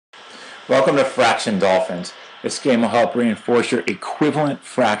Welcome to Fraction Dolphins. This game will help reinforce your equivalent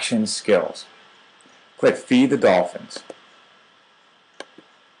fraction skills. Click Feed the Dolphins.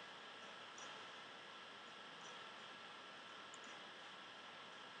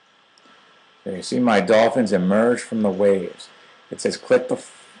 So you see my dolphins emerge from the waves. It says click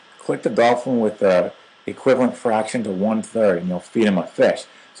the dolphin with the equivalent fraction to 1/3 and you'll feed him a fish.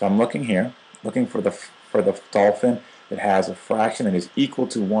 So I'm looking here, looking for the dolphin that has a fraction that is equal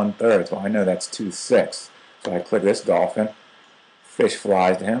to 1/3. So I know that's 2/6. So I click this dolphin, fish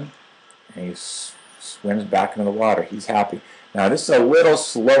flies to him, and he swims back into the water. He's happy. Now this is a little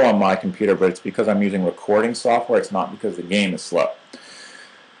slow on my computer, but it's because I'm using recording software. It's not because the game is slow.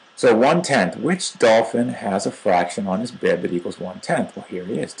 So 1/10. Which dolphin has a fraction on his bib that equals 1/10? Well, here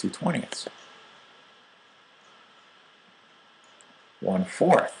he is, 2/20.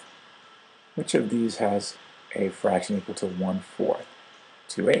 1/4. Which of these has a fraction equal to 1/4?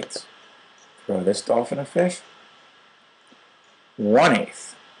 2/8. Throw this dolphin a fish.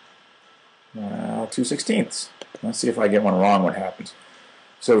 1/8. Well, 2/16. Let's see if I get one wrong, what happens.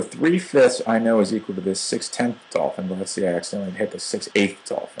 So 3/5 I know is equal to this 6/10 dolphin, but let's see, I accidentally hit the 6/8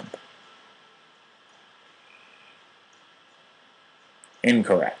 dolphin.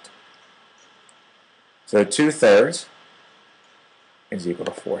 Incorrect. So 2/3 is equal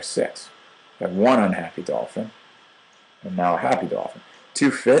to 4/6. I have one unhappy dolphin, and now a happy dolphin.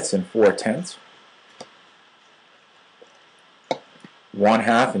 2/5 and 4/10.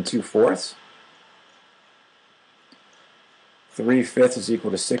 1/2 and 2/4. 3/5 is equal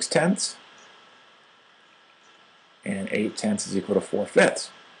to 6/10, and 8/10 is equal to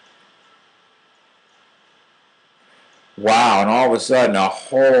 4/5. Wow, and all of a sudden a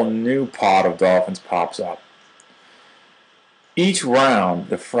whole new pot of dolphins pops up. Each round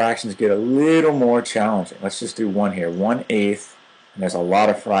the fractions get a little more challenging. Let's just do one here. 1/8, and there's a lot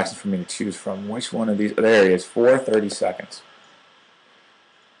of fractions for me to choose from. Which one of these? There it is, 4/32.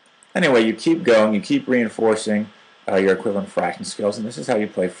 Anyway, you keep going, you keep reinforcing your equivalent fraction skills, and this is how you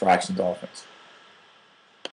play Fraction Dolphins.